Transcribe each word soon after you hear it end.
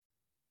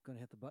Gonna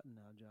hit the button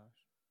now,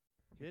 Josh.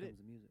 Hit it.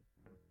 The music.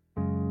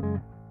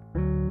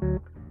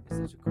 It's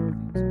such a cool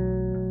theme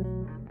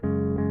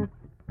song.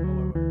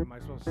 Am I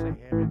supposed to say,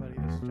 hey, everybody,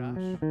 this is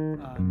Josh?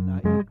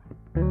 Not yet.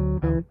 Oh,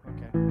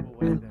 okay. We'll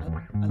wait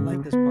then. I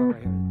like this part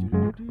right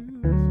here.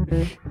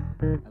 Doo-doo-doo-doo.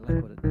 I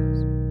like what it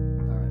does.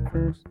 All right,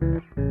 folks.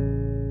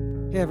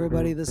 Hey,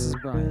 everybody, this is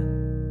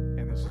Brian.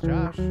 And this is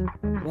Josh.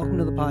 Welcome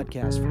to the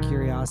podcast for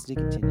Curiosity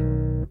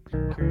Continuum.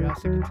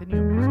 Curiosity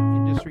Continuum is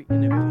an industry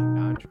innovating,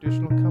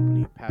 non-traditional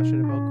company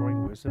passionate about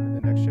growing wisdom in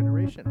the next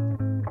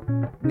generation.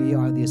 We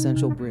are the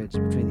essential bridge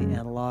between the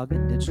analog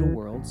and digital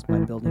worlds by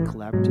building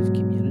collaborative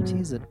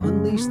communities that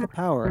unleash the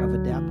power of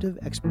adaptive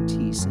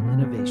expertise and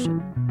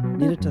innovation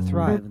needed to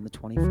thrive in the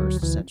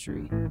 21st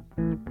century.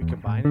 We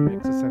combine and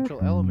mix essential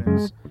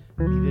elements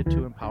needed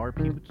to empower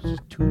people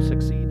to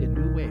succeed in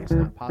new ways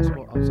not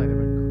possible outside of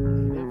a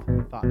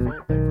creative, thoughtful,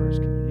 diverse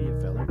community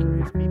of fellow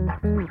curious people.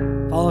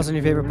 Follow us on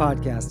your favorite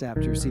podcast app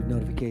to receive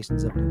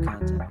notifications of new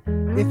content.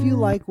 If you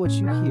like what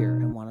you hear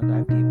and want to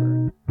dive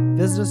deeper,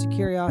 visit us at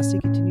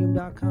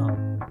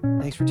curiositycontinuum.com.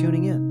 Thanks for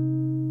tuning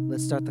in.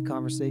 Let's start the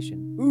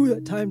conversation. Ooh,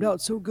 that timed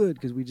out so good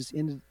because we just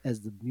ended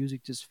as the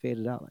music just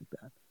faded out like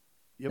that.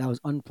 Yep. That was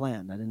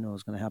unplanned. I didn't know it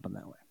was going to happen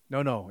that way.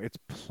 No, it's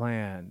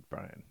planned,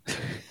 Brian.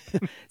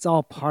 It's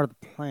all part of the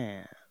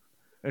plan.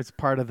 It's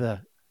part of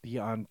the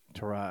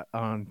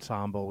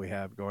ensemble we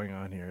have going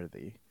on here,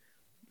 the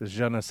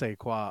je ne sais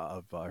quoi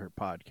of our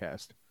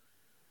podcast.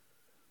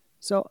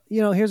 So,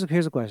 here's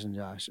a question,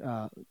 Josh.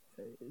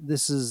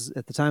 This is,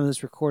 at the time of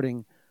this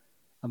recording,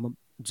 I'm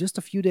just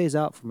a few days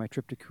out from my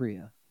trip to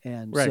Korea.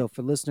 And Right. So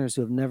for listeners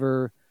who have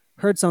never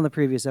heard some of the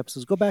previous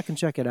episodes, go back and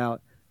check it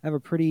out. I have a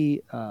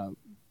pretty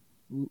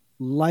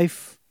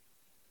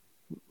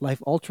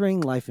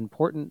life-altering,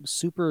 life-important,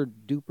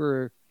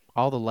 super-duper...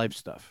 All the life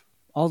stuff.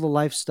 All the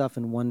life stuff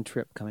in one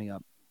trip coming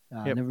up. Yep.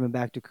 I've never been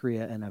back to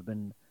Korea, and I've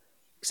been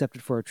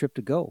accepted for a trip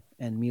to go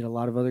and meet a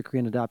lot of other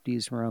Korean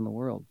adoptees from around the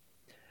world.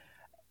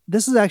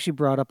 This has actually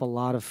brought up a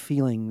lot of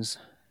feelings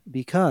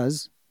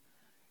because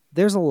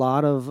there's a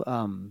lot of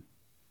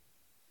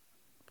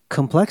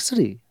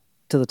complexity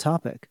to the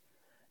topic.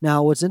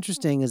 Now, what's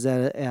interesting is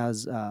that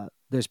as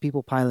there's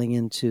people piling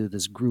into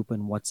this group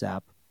in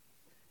WhatsApp,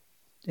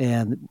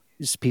 and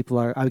I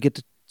get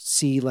to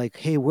see like,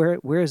 hey,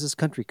 where is this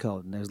country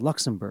code? And there's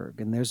Luxembourg,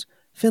 and there's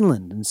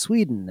Finland and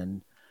Sweden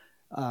and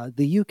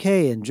the UK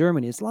and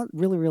Germany. It's a lot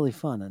really, really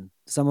fun, and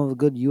some of the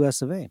good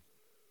US of A.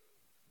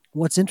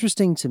 What's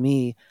interesting to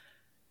me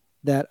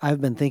that I've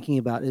been thinking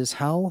about is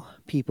how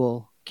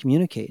people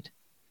communicate.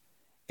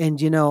 And,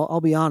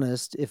 I'll be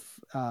honest, if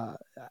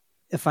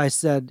I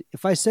said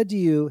to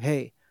you,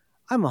 hey,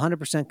 I'm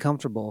 100%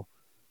 comfortable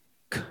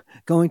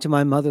going to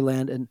my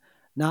motherland and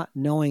not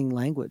knowing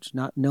language,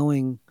 not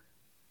knowing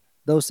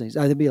those things,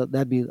 that'd be a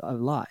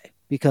lie,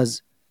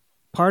 because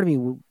part of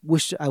me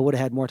wish I would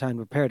have had more time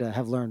to prepare, to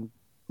have learned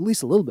at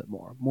least a little bit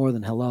more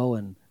than hello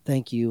and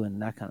thank you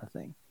and that kind of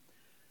thing.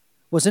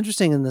 What's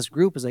interesting in this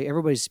group is like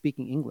everybody's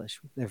speaking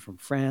English. They're from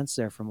France,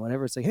 they're from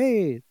whatever. It's like,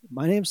 hey,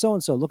 my name's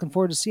so-and-so. Looking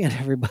forward to seeing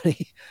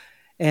everybody.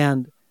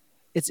 And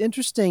it's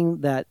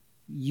interesting that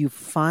you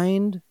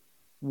find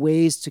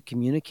ways to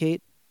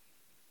communicate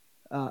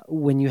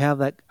when you have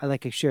that,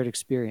 like a shared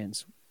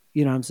experience.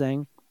 You know what I'm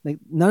saying? Like,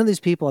 none of these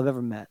people I've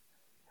ever met.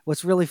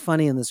 What's really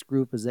funny in this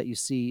group is that you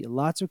see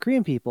lots of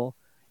Korean people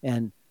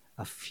and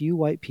a few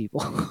white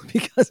people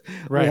because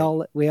Right.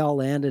 we all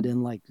landed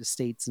in like the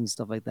States and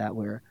stuff like that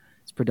where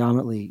it's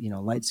predominantly,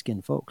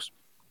 light-skinned folks.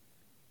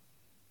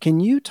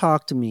 Can you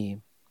talk to me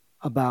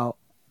about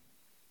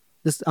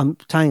this? I'm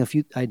tying a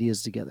few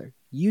ideas together.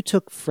 You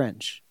took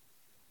French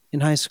in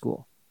high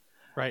school.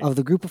 Right. Of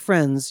the group of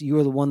friends, you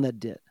were the one that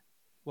did.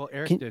 Well,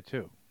 Eric did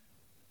too.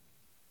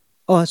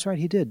 Oh, that's right.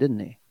 He did, didn't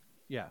he?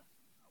 Yeah.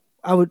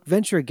 I would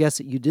venture a guess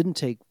that you didn't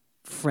take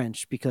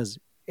French because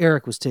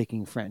Eric was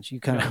taking French.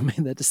 You kind of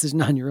made that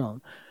decision on your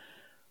own.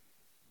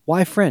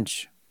 Why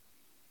French?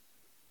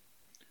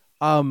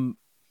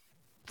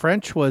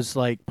 French was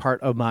like part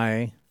of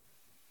my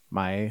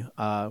family,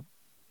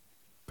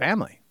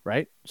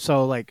 right?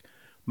 So like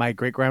my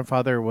great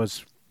grandfather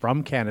was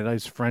from Canada.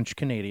 He's French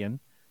Canadian.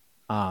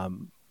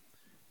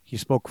 He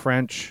spoke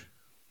French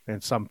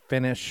and some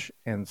Finnish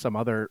and some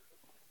other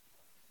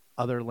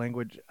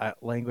language,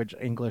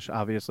 English,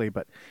 obviously,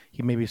 but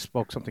he maybe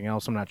spoke something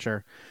else. I'm not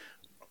sure.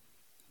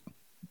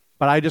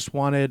 But I just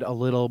wanted a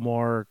little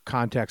more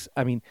context.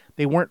 I mean,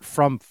 they weren't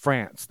from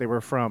France. They were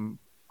from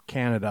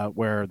Canada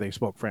where they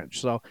spoke French.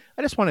 So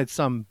I just wanted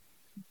some,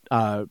 it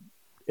was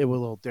a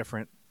little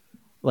different.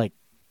 Like,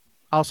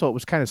 also it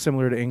was kind of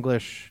similar to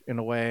English in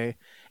a way.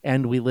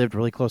 And we lived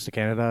really close to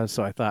Canada.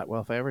 So I thought,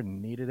 well, if I ever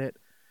needed it,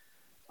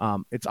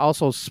 it's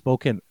also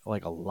spoken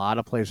like a lot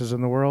of places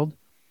in the world.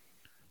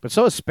 But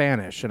so is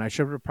Spanish, and I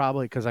should have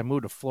probably, because I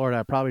moved to Florida,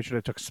 I probably should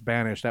have took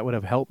Spanish. That would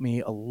have helped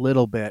me a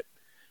little bit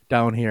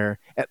down here,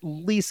 at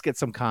least get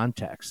some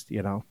context,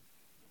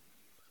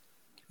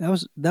 That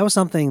was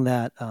something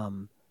that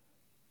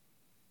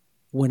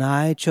when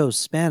I chose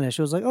Spanish,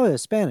 it was like, oh yeah,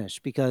 Spanish,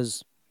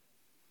 because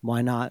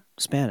Why not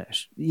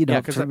Spanish? Yeah,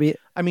 because For me,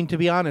 I mean, to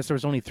be honest, there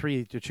was only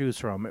three to choose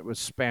from. It was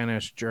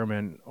Spanish,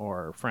 German,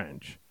 or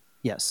French.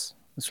 yes,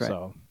 that's right.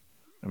 So,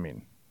 I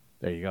mean,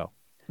 there you go.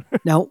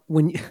 Now,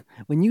 when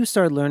you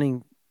started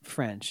learning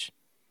French,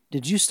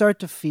 did you start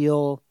to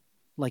feel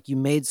like you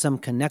made some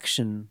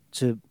connection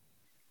to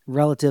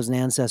relatives and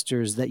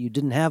ancestors that you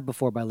didn't have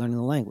before by learning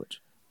the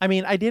language? I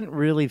mean, I didn't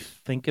really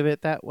think of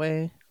it that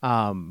way.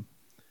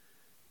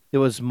 It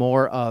was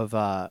more of,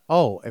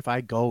 oh, if I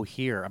go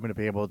here, I'm going to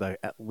be able to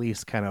at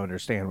least kind of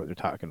understand what they're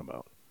talking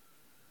about.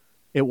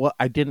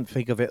 I didn't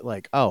think of it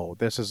like, oh,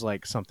 this is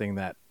like something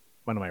that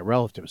one of my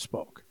relatives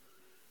spoke.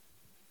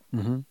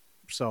 Mm-hmm.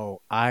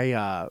 So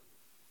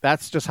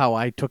that's just how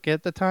I took it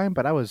at the time.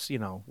 But I was,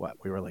 what,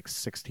 we were like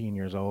 16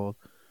 years old,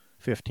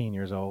 15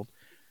 years old.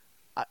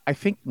 I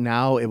think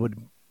now it would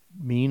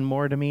mean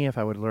more to me if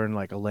I would learn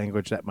like a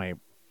language that my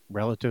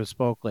relatives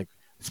spoke, like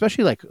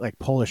especially like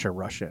Polish or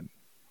Russian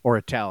or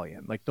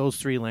Italian. Like those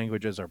three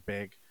languages are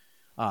big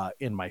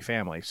in my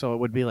family. So it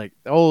would be like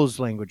those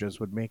languages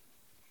would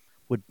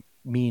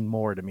mean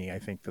more to me, I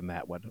think, than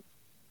that would.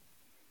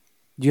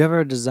 Do you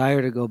ever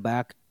desire to go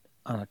back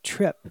on a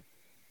trip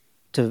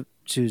to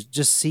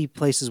just see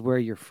places where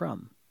you're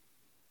from?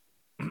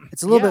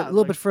 It's a Yeah,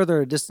 little bit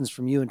further a distance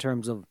from you in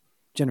terms of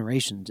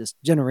just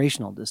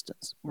generational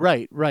distance.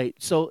 right.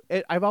 So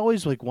I've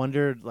always like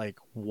wondered like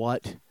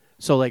what.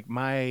 So like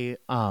my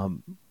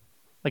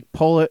like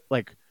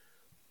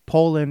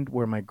Poland,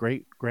 where my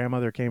great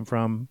grandmother came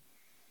from,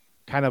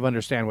 kind of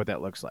understand what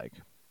that looks like.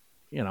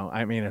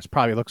 I mean, it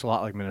probably looks a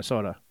lot like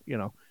Minnesota.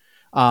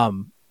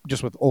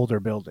 Just with older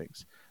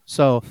buildings.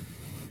 So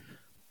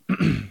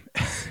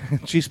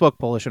she spoke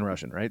Polish and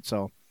Russian, right?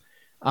 So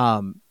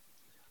um,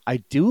 I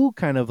do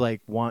kind of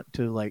like want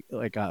to like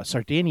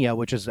Sardinia,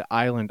 which is the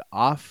island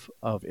off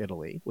of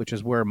Italy, which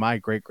is where my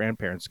great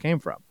grandparents came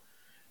from.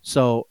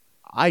 So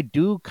I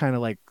do kind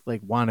of like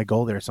want to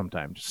go there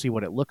sometime to see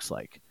what it looks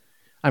like.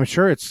 I'm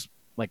sure it's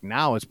like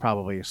now it's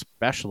probably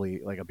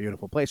especially like a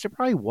beautiful place. It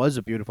probably was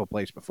a beautiful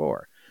place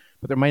before,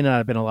 but there might not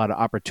have been a lot of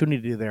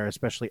opportunity there,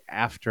 especially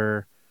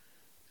after,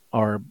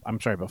 or I'm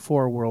sorry,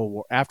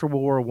 after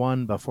World War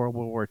One, before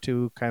World War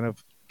Two kind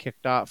of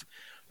kicked off.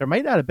 There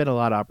might not have been a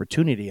lot of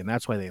opportunity, and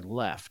that's why they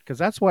left. Because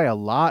that's why a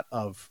lot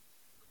of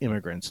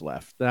immigrants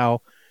left.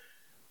 Now,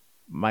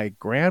 my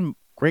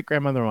great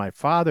grandmother on my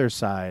father's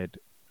side,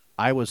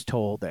 I was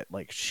told that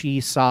like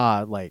she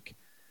saw like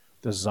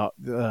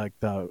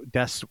the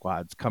death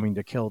squads coming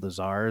to kill the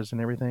czars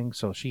and everything.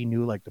 So she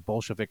knew like the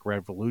Bolshevik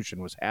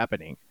Revolution was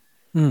happening,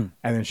 Mm.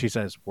 and then she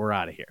says, "We're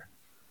out of here,"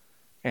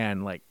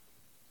 and like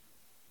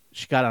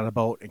she got on a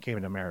boat and came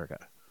to America.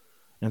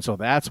 And so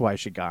that's why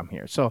she got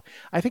here. So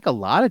I think a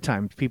lot of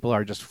times people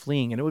are just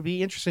fleeing, and it would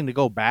be interesting to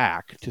go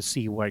back to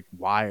see like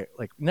why,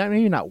 like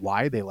maybe not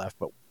why they left,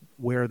 but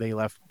where they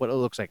left, what it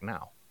looks like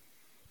now.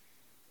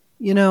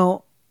 You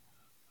know,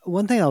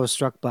 one thing I was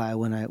struck by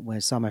when I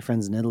saw my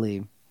friends in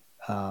Italy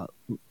a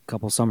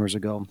couple summers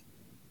ago,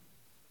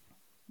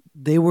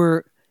 they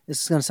were.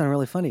 This is going to sound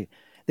really funny.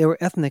 They were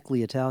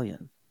ethnically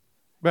Italian.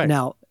 Right.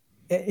 Now,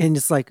 and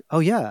it's like, oh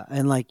yeah,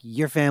 and like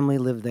your family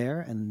lived there,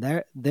 and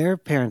their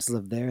parents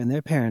lived there, and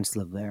their parents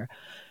lived there.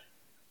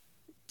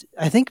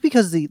 I think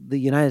because the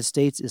United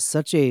States is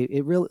such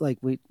it really like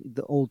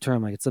the old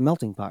term, like it's a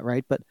melting pot,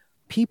 right? But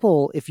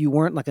people, if you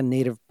weren't like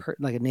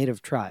like a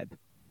native tribe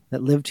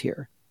that lived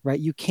here, right,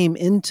 you came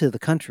into the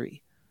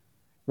country,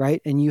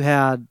 right, and you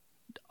had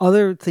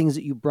other things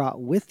that you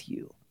brought with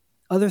you,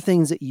 other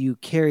things that you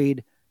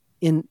carried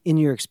in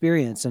your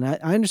experience, and I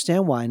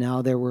understand why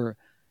now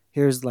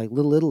here's like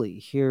Little Italy,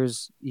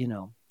 here's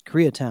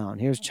Koreatown,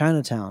 here's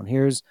Chinatown,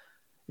 here's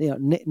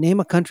name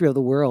a country of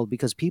the world,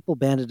 because people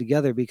banded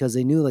together because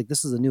they knew like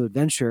this is a new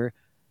adventure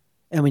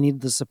and we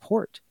needed the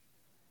support.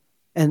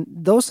 And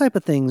those type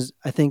of things,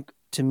 I think,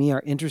 to me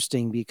are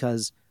interesting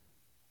because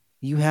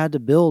you had to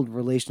build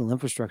relational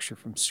infrastructure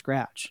from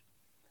scratch.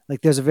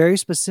 Like there's a very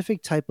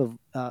specific type of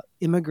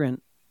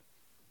immigrant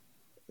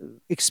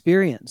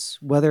experience,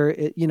 whether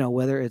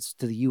it's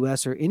to the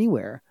US or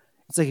anywhere.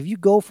 It's like if you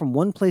go from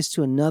one place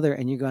to another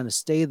and you're going to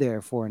stay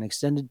there for an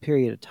extended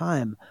period of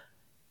time,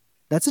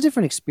 that's a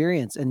different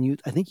experience.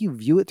 And I think you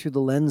view it through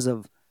the lens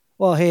of,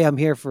 well, hey, I'm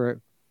here for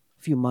a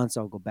few months,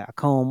 I'll go back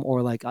home,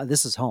 or like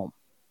this is home.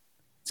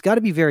 It's got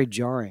to be very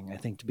jarring, I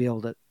think, to be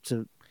able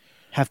to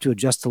have to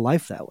adjust to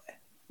life that way.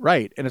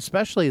 Right. And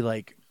especially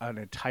like an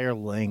entire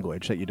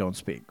language that you don't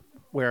speak,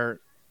 where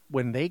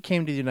when they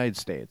came to the United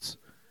States,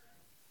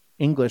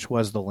 English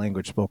was the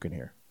language spoken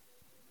here.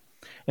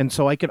 And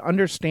so I can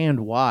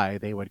understand why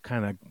they would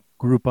kind of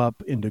group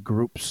up into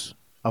groups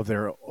of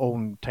their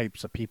own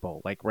types of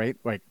people, like, right?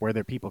 Like where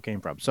their people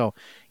came from. So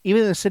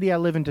even in the city I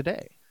live in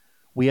today,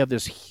 we have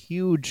this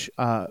huge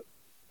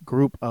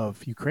group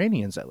of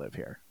Ukrainians that live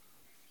here.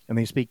 And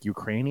they speak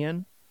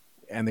Ukrainian,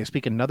 and they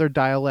speak another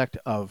dialect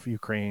of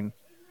Ukraine,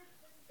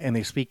 and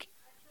they speak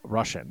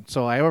Russian.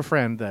 So I have a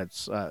friend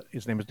that's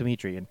his name is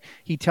Dmitry, and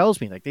he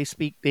tells me like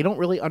they don't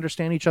really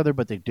understand each other,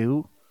 but they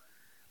do,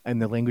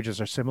 and the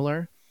languages are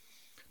similar.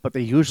 But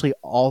they usually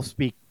all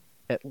speak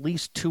at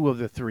least two of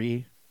the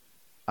three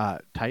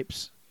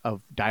types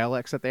of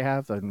dialects that they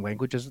have and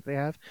languages that they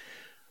have.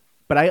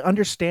 But I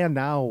understand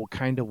now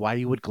kind of why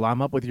you would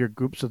glom up with your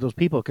groups of those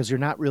people, because you're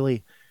not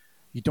really,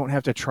 you don't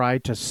have to try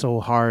to so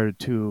hard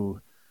to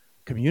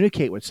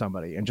communicate with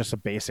somebody in just a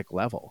basic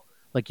level.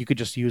 Like you could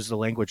just use the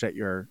language that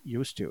you're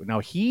used to. Now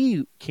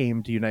he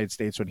came to the United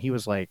States when he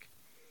was like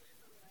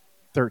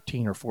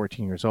 13 or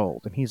 14 years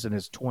old, and he's in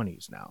his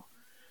 20s now.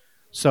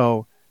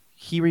 So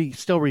he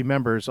still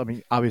remembers, I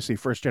mean, obviously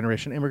first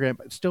generation immigrant,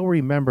 but still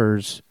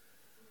remembers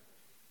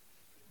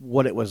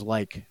what it was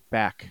like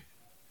back.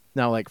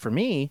 Now, like for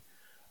me,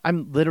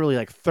 I'm literally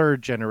like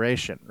third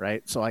generation,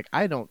 right? So like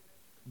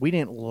we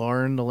didn't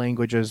learn the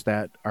languages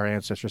that our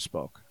ancestors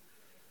spoke.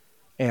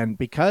 And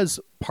because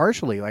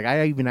partially, like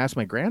I even asked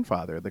my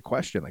grandfather the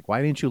question, like,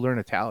 why didn't you learn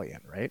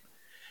Italian, right?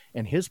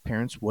 And his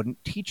parents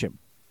wouldn't teach him.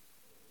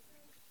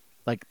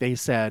 Like they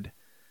said,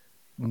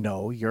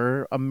 no,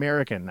 you're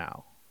American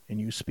now and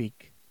you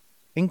speak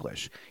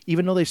English.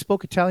 Even though they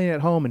spoke Italian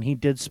at home and he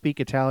did speak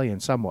Italian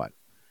somewhat.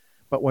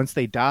 But once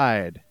they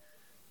died,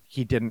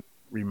 he didn't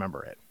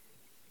remember it.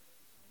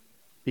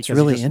 It's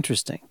really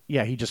interesting.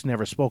 Yeah, he just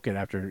never spoke it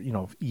after,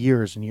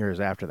 years and years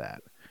after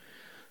that.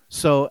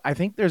 So I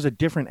think there's a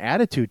different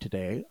attitude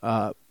today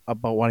about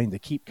wanting to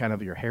keep kind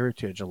of your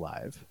heritage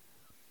alive.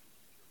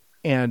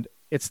 And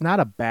it's not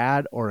a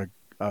bad or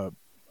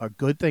a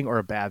good thing or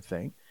a bad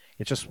thing.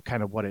 It's just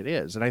kind of what it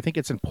is. And I think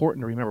it's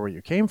important to remember where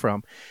you came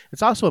from.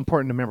 It's also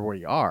important to remember where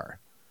you are.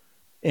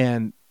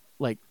 And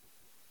like,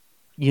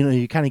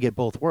 you kind of get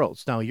both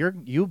worlds. Now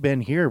you've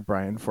been here,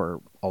 Brian, for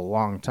a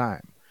long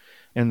time.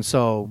 And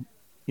so,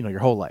 your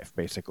whole life,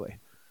 basically.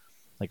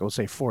 Like we'll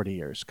say 40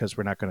 years, because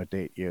we're not going to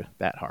date you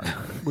that hard.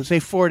 We'll say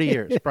 40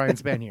 years.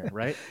 Brian's been here,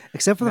 right?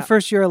 Except for the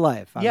first year of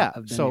life. I've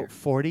been here.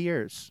 40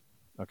 years.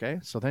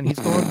 Okay. So then he's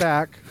going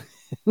back.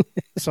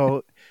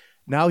 So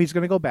now he's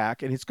going to go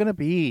back, and it's going to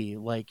be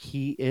like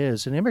he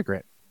is an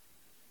immigrant.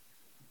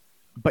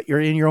 But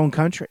you're in your own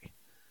country.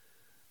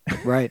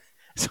 Right.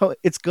 So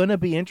it's going to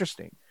be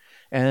interesting.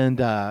 And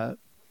I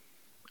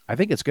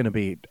think it's going to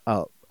be...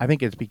 I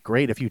think it'd be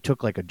great if you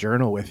took like a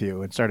journal with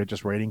you and started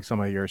just writing some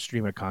of your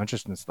stream of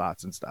consciousness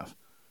thoughts and stuff.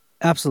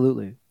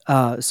 Absolutely.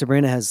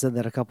 Sabrina has said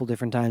that a couple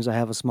different times. I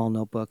have a small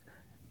notebook.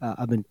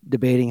 I've been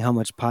debating how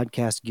much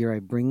podcast gear I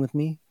bring with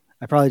me.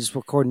 I probably just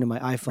record into my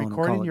iPhone.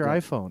 Recording your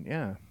iPhone,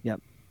 yeah.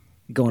 Yep.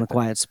 Go in a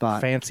quiet spot.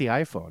 Fancy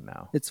iPhone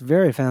now. It's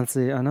very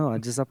fancy. I know. I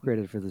just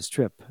upgraded for this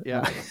trip.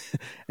 Yeah.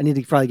 I need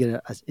to probably get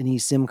an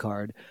eSIM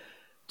card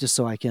just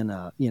so I can,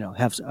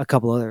 have a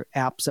couple other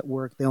apps at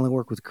work. They only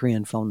work with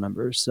Korean phone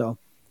numbers, so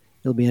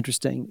it'll be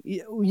interesting.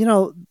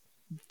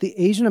 The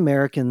Asian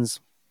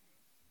Americans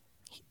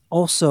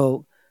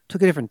also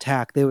took a different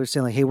tack. They were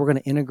saying like, hey, we're going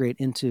to integrate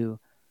into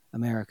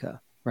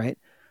America, right?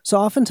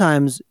 So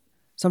sometimes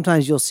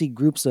you'll see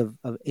groups of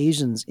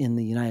Asians in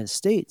the United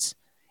States,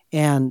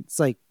 and it's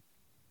like,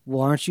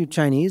 well, aren't you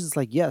Chinese? It's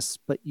like, yes,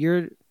 but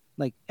you're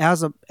like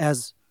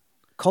as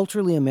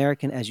culturally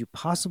American as you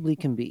possibly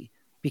can be,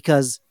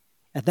 because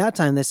at that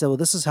time they said, well,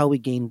 this is how we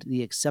gained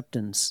the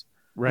acceptance.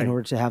 Right. In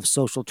order to have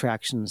social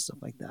traction and stuff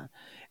like that.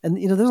 And,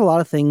 there's a lot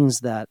of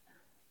things that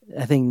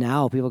I think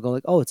now people go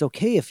like, oh, it's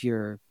okay if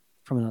you're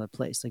from another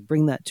place. Like,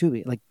 bring that to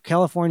me. Like,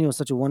 California was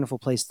such a wonderful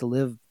place to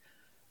live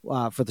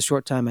for the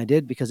short time I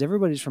did, because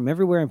everybody's from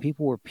everywhere and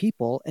people were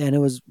people. And it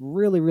was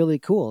really, really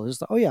cool. It was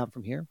like, oh, yeah, I'm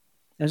from here. And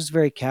it was just a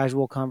very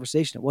casual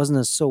conversation. It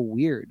wasn't so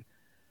weird,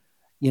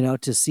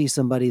 to see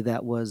somebody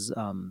that was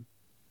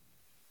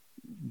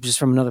just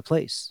from another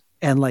place,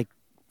 and like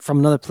from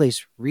another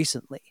place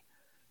recently.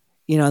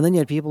 And then you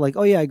had people like,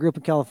 oh yeah, I grew up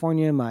in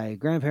California. My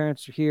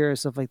grandparents are here,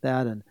 stuff like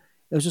that. And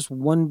it was just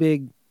one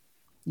big,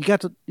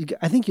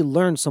 I think you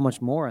learn so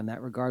much more in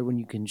that regard when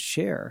you can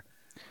share.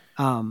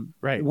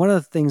 Right. One of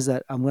the things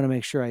that I'm going to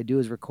make sure I do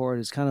is record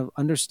is kind of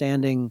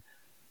understanding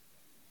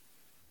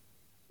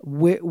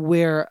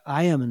where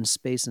I am in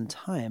space and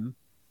time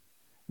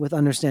with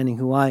understanding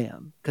who I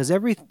am. Because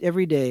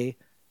every day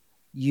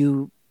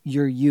you're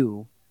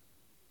you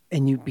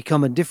and you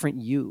become a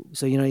different you.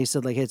 So, you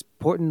said like, hey, it's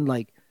important,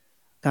 like,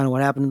 kind of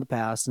what happened in the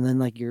past, and then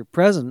like your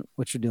present,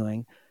 what you're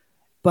doing,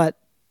 but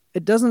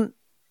it doesn't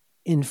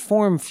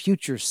inform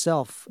future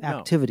self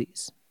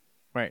activities.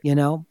 No.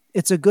 Right.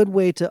 It's a good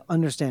way to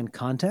understand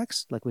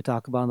context, like we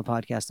talk about on the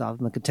podcast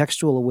often, the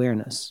contextual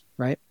awareness,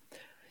 right?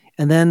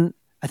 And then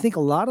I think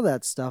a lot of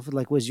that stuff,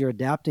 like, was you're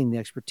adapting the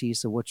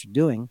expertise of what you're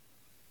doing.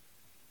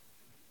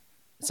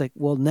 It's like,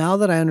 well, now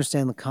that I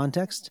understand the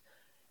context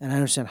and I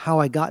understand how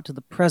I got to the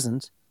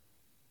present,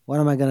 what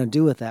am I going to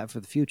do with that for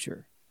the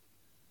future?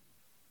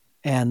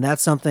 And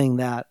that's something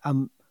that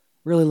I'm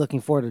really looking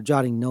forward to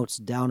jotting notes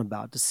down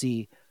about, to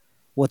see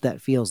what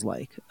that feels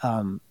like.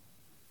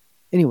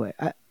 Anyway,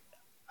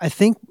 I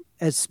think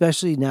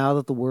especially now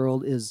that the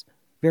world is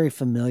very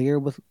familiar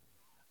with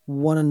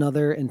one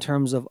another in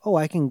terms of,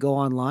 I can go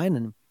online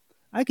and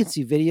I can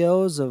see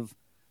videos of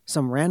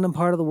some random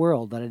part of the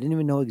world that I didn't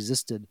even know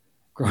existed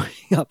growing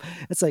up.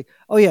 It's like,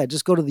 oh yeah,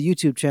 just go to the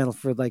YouTube channel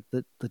for like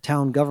the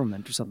town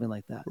government or something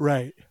like that.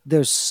 Right.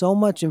 There's so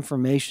much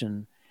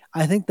information.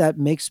 I think that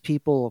makes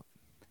people,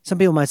 some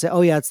people might say,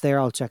 oh, yeah, it's there.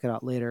 I'll check it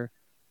out later.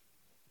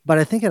 But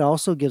I think it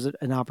also gives it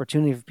an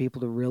opportunity for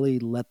people to really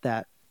let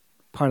that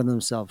part of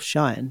themselves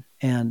shine.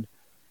 And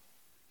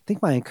I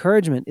think my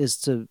encouragement is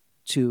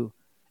to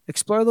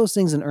explore those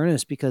things in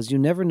earnest, because you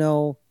never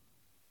know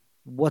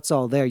what's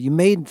all there. You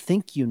may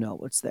think you know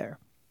what's there,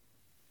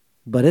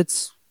 but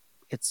it's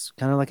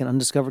kind of like an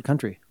undiscovered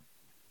country.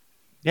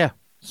 Yeah.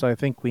 So I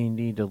think we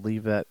need to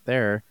leave that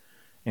there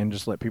and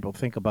just let people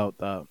think about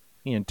the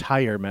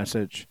entire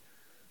message.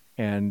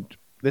 And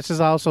this is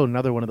also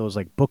another one of those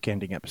like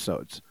bookending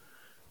episodes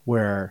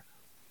where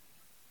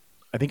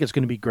I think it's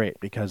going to be great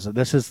because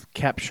this is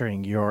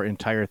capturing your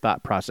entire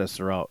thought process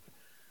throughout.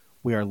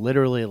 We are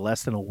literally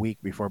less than a week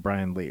before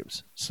Brian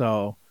leaves.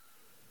 So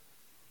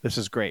this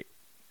is great.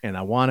 And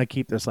I want to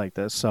keep this like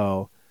this.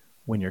 So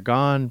when you're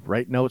gone,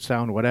 write notes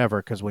down,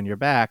 whatever, because when you're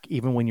back,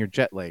 even when you're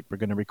jet lagged, we're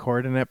going to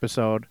record an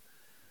episode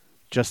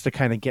just to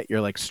kind of get your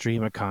like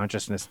stream of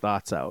consciousness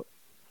thoughts out.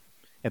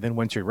 And then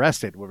once you're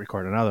rested, we'll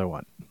record another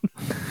one.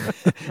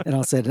 And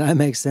I'll say, did that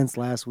make sense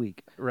last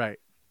week? Right.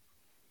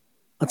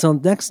 Until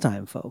next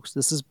time, folks,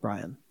 this is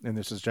Brian. And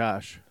this is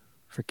Josh.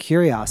 For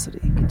Curiosity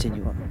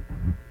Continuum.